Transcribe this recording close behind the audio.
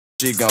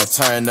She gon'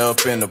 turn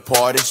up in the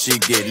party, she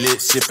get lit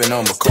sippin'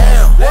 on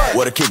Bocardi.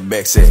 What a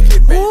kickbacks at?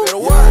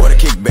 What a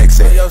kickbacks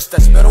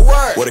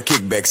at? What a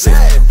kickbacks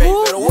at?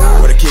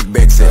 What a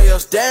kickbacks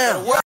at?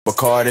 Damn.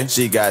 Bocardi,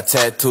 she got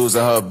tattoos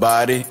on her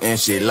body, and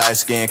she light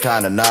skin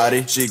kinda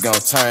naughty. She gon'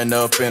 turn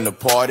up in the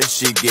party,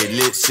 she get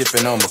lit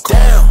sippin' on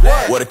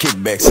Bocardi. What a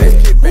kickbacks at?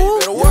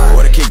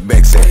 What a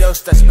kickbacks at?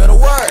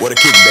 What a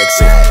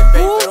kickbacks at?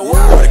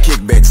 What a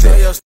kickbacks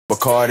at?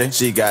 Bocardi,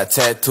 she got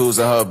tattoos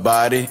on her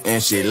body,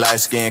 and she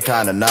light skin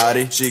kinda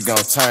naughty. She gon'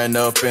 turn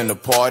up in the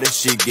party,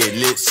 she get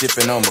lit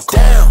sippin' on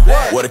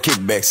Bocardi. What a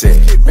kickbacks at?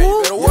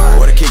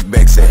 What a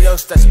kickbacks at?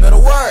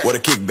 What a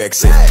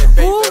kickbacks at?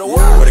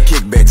 What a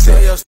kickbacks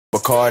at?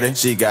 Bocardi,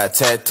 she got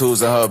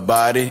tattoos on her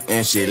body,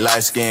 and she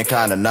light skin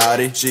kinda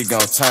naughty. She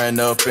gon' turn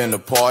up in the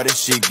party,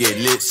 she get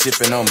lit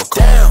sippin' on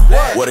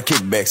Bocardi. What a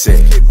kickbacks at?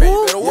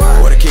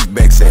 What a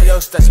kickbacks at?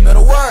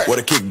 What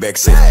a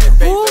kickbacks at?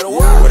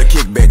 What a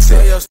kickbacks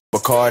at?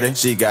 Bocardi,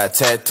 she got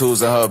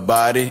tattoos on her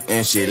body,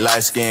 and she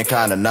light skin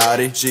kinda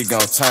naughty. She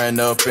gon' turn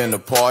up in the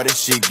party,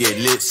 she get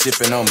lit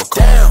sippin' on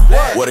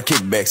Bocardi. What a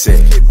kickbacks at?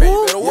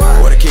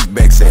 What a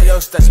kickbacks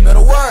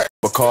at?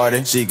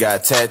 Bocardi, she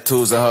got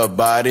tattoos on her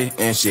body,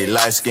 and she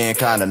light skin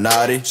kinda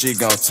naughty. She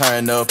gon'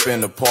 turn up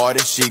in the party,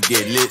 she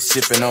get lit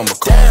sippin' on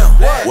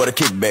Bocardi. What a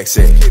kickbacks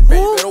at?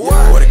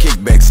 What a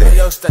kickbacks at?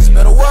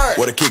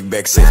 What a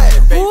kickbacks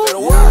at?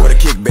 What a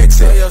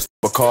kickbacks at?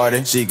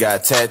 Bocardi, she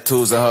got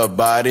tattoos on her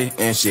body,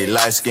 and she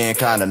light skin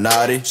kinda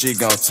naughty. She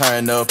gon'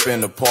 turn up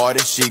in the party,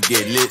 she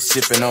get lit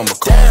sippin' on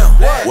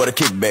Bocardi. What a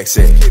kickbacks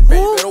at?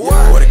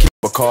 What a kickbacks at?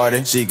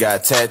 Bocardi, she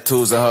got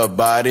tattoos on her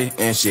body,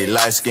 and she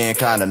light skin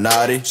kinda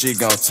naughty. She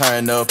gon'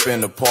 turn up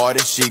in the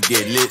party, she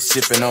get lit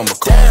sippin' on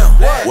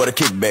Bocardi. What a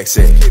kickbacks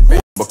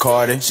at?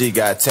 Bocardi, she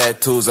got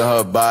tattoos on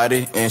her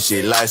body, and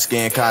she light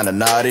skin kinda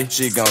naughty.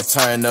 She gon'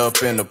 turn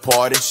up in the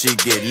party, she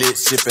get lit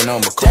sippin'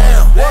 on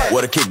Bocardi.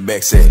 What a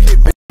kickbacks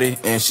at?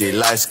 And she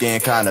light skin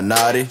kinda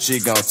naughty. She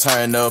gon'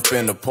 turn up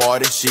in the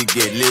party, she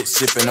get lit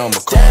sippin' on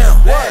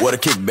Bocardi. What a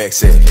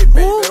kickbacks at?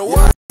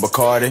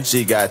 Bocardi,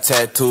 she got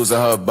tattoos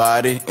on her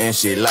body, and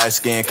she light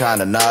skin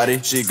kinda naughty.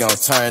 She gon'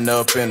 turn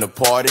up in the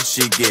party,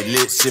 she get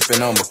lit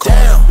sippin' on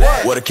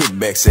Bocardi. What a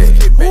kickbacks at?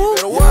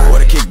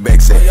 What a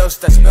kickbacks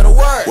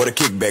at? What a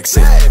kickbacks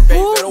at?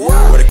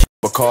 What a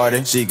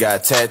Bocardi, she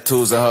got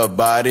tattoos on her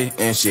body,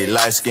 and she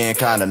light skin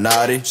kinda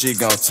naughty. She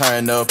gon'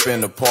 turn up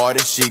in the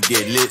party, she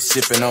get lit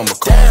sippin' on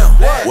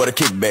Bocardi. What a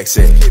kickbacks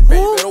at?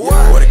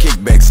 What a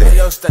kickbacks at?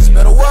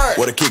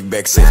 What a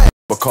kickbacks at?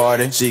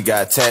 Bocardi, she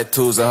got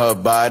tattoos on her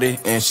body,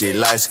 and she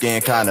light skin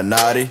kinda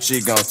naughty.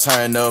 She gon'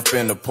 turn up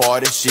in the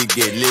party, she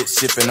get lit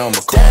sippin' on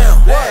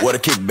Bocardi. What a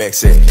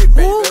kickbacks at?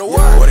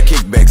 What a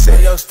kickbacks at?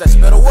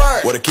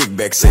 What a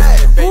kickbacks at?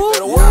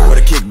 What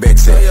a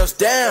kickbacks at?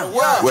 Damn.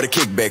 What a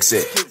kickbacks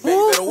at?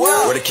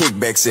 What a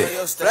kickbacks at?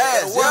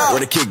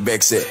 What a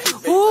kickbacks at?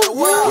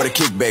 What a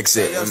kickbacks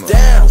at?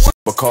 Damn.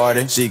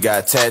 Bocardi, she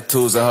got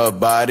tattoos on her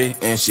body,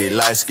 and she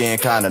light skin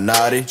kinda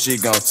naughty. She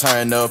gon'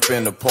 turn up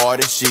in the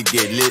party, she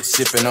get lit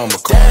sippin' on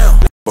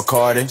Bocardi.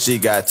 Bocardi, she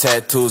got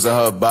tattoos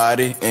on her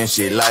body, and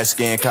she light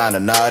skin kinda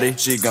naughty.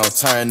 She gon'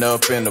 turn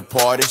up in the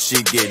party,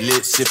 she get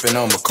lit sippin'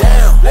 on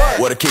Bocardi.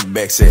 What a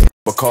kickbacks at?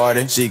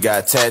 Bocardi, she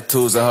got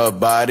tattoos on her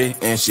body,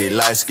 and she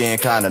light skin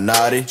kinda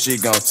naughty. She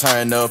gon'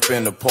 turn up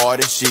in the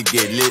party, she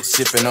get lit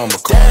sippin' on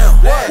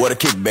Bocardi. What a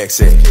kickbacks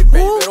at?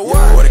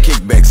 What a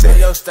kickbacks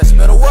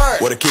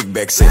at? What a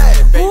kickbacks at?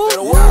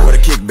 What a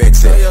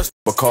kickbacks at?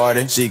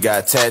 Bocardi, she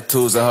got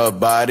tattoos on her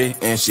body,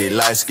 and she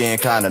light skin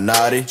kinda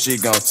naughty. She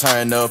gon'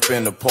 turn up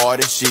in the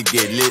party, she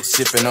get lit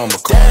sippin' on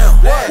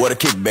Bocardi. What a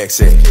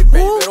kickbacks at?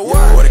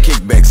 What a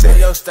kickbacks at?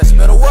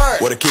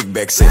 What a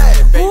kickbacks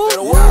at?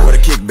 What a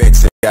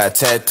kickbacks at? Got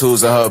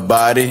tattoos on her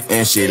body,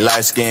 and she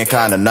light skin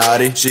kinda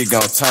naughty. She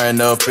gon'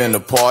 turn up in the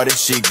party,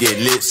 she get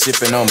lit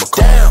sippin' on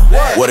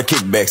Bocardi. What a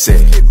kickbacks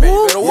at?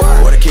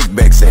 What a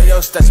kickbacks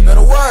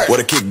at? What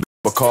a kickbacks?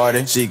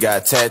 Bocardi, she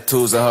got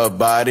tattoos on her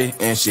body,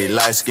 and she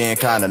light skin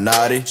kinda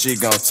naughty. She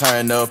gon'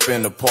 turn up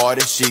in the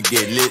party, she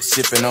get lit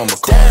sippin' on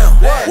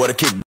Bocardi. What a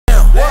kickbacks?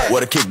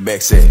 What a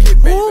kickbacks at?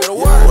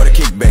 What a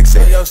kickbacks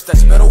at?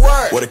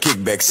 What a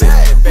kickbacks at?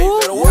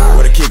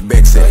 What a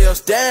kickbacks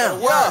at? Damn.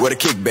 What a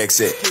kickbacks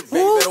at?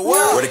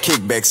 What a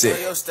kickbacks at?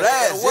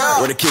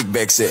 What a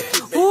kickbacks at?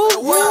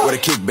 What a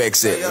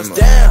kickbacks at?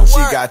 Damn.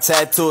 She got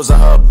tattoos on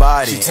her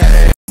body.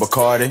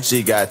 Bocardi,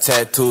 she got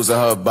tattoos on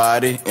her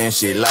body, and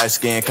she light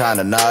skin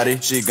kinda naughty.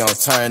 She gon'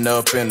 turn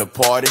up in the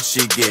party,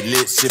 she get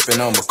lit sippin'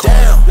 on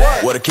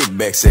Bocardi. What a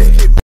kickbacks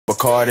at?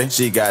 Bocardi,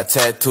 she got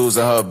tattoos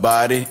on her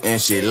body, and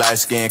she light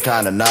skin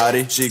kinda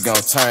naughty. She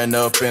gon' turn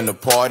up in the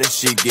party,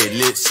 she get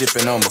lit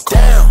sippin' on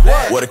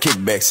Bocardi. What a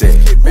kickbacks at?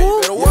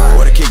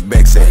 What a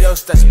kickbacks at?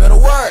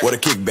 What a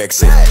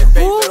kickbacks at?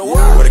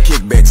 What a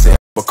kickbacks at?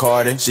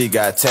 Bocardi, she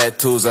got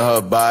tattoos on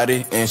her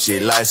body, and she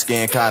light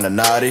skin kinda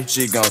naughty.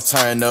 She gon'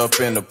 turn up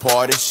in the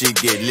party, she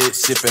get lit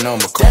sippin' on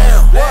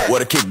Bocardi.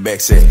 What a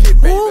kickbacks at?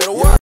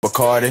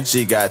 Bocardi.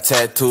 She got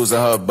tattoos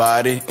on her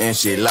body, and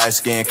she light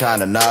skin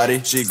kinda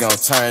naughty. She gon'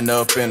 turn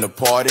up in the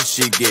party,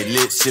 she get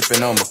lit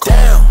sippin' on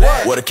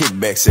Bacardi. What a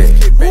kickbacks at?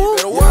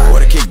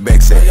 What a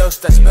kickbacks at?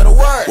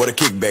 What a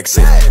kickbacks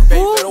at?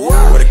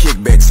 What a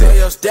kickbacks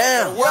at?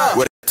 Damn.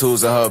 What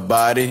tattoos on her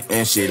body,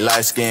 and she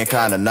light skin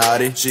kinda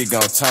naughty. She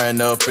gon'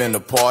 turn up in the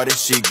party,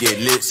 she get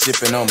lit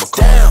sippin' on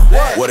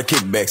Bacardi. What a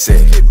kickbacks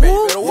at?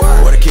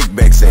 What a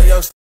kickbacks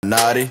at?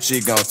 Naughty,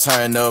 she gon'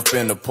 turn up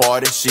in the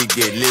party, she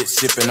get lit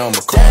sippin' on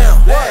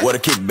Bacardi. What a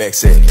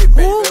kickbacks at?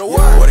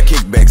 What a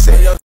kickbacks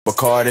at?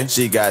 Bocardi.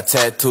 She got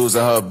tattoos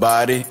on her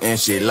body, and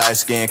she light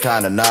skin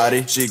kinda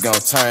naughty. She gon'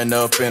 turn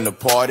up in the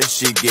party,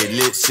 she get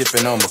lit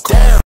sippin' on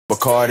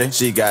Bacardi.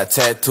 She got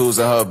tattoos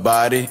on her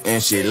body,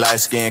 and she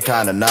light skin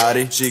kinda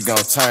naughty. She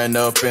gon' turn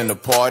up in the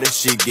party,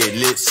 she get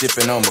lit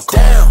sippin' on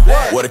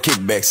Bacardi. What a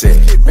kickbacks at?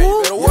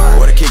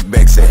 What a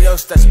kickbacks at?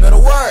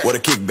 What a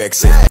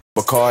kickbacks at?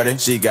 Bocardi.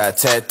 She got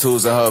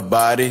tattoos on her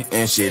body,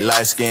 and she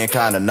light skin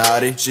kinda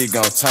naughty. She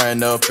gon'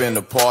 turn up in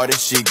the party,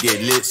 she get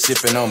lit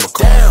sippin' on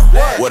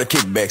Bacardi. What a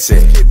kickbacks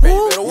at?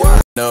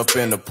 Up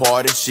in the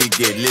party, she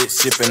get lit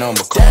sippin' on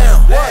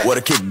Bacardi. What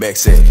a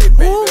kickbacks at?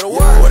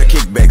 What a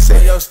kickbacks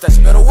at?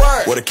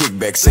 What a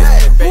kickbacks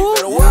at?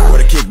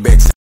 What a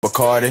kickbacks at?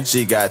 Bocardi.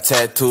 She got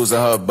tattoos on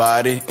her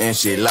body, and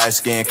she light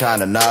skin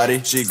kinda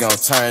naughty. She gon'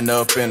 turn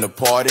up in the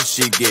party,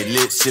 she get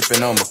lit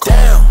sippin' on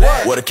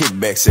Bacardi. What a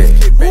kickbacks at?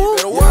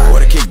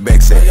 What a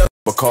kickbacks at?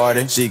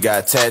 Bocardi. She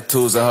got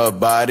tattoos on her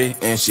body,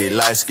 and she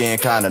light skin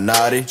kinda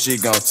naughty. She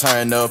gon'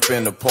 turn up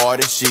in the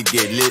party, she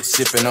get lit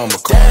sippin' on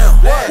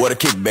Bacardi. What a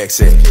kickbacks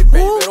at?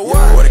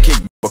 What a kick.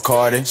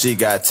 Bocardi. She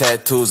got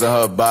tattoos on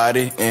her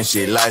body, and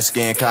she light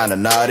skin kinda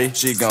naughty.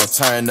 She gon'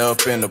 turn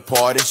up in the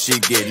party, she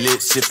get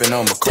lit sippin'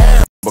 on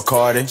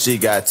Bacardi. She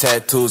got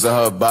tattoos on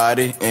her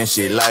body, and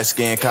she light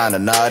skin kinda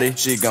naughty.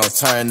 She gon'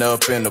 turn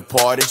up in the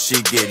party,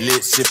 she get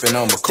lit sippin'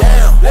 on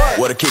Bacardi.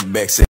 What a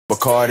kickbacks at?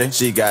 Bacardi.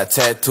 She got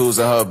tattoos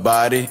on her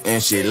body,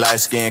 and she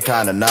light skin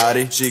kinda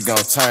naughty. She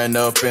gon' turn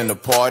up in the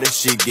party,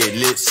 she get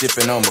lit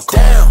sippin' on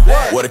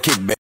Bacardi. What a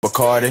kickback.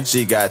 Bocardi.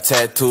 She got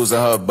tattoos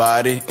on her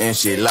body, and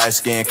she light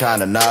skin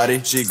kinda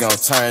naughty. She gon'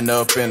 turn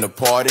up in the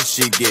party,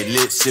 she get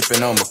lit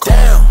sippin' on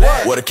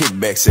Bacardi. What a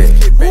kickbacks at?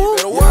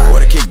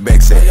 What a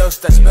kickbacks at?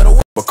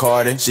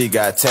 Bocardi. She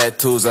got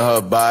tattoos on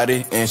her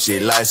body, and she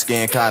light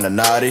skin kinda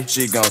naughty.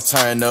 She gon'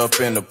 turn up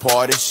in the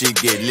party, she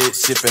get lit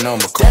sippin' on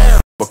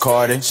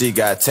Bacardi. She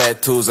got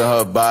tattoos on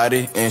her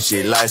body, and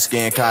she light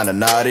skin kinda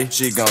naughty.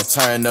 She gon'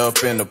 turn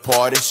up in the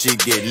party, she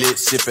get lit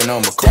sippin'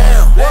 on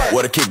Bacardi.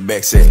 What a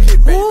kickbacks at?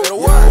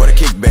 What a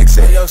kickbacks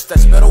at?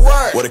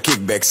 What a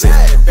kickbacks at?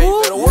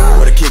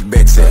 What a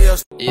kickbacks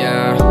at?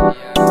 Yeah,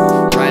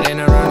 riding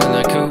around in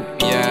the coupe.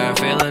 Yeah,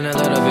 feeling a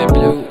little bit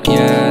blue.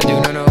 Yeah, do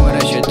not know what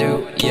I should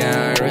do.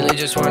 Yeah, I really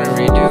just wanna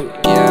redo.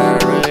 Yeah,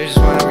 I really just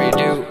wanna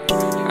redo.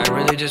 I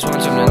really just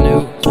want something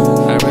new.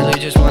 I really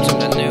just want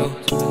something new.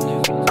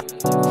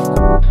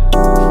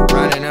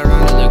 Riding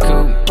around in the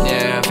coupe.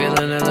 Yeah,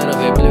 feeling a little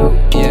bit blue.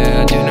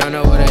 Yeah, do not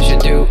know what I should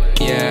do.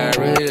 Yeah, I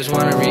really just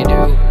wanna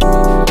redo.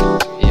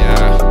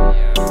 Yeah,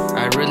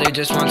 I really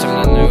just want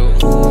something new.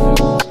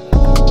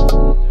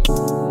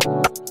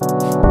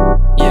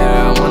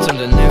 Yeah, I want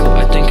something new.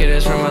 I think it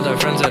is from other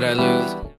friends that I lose.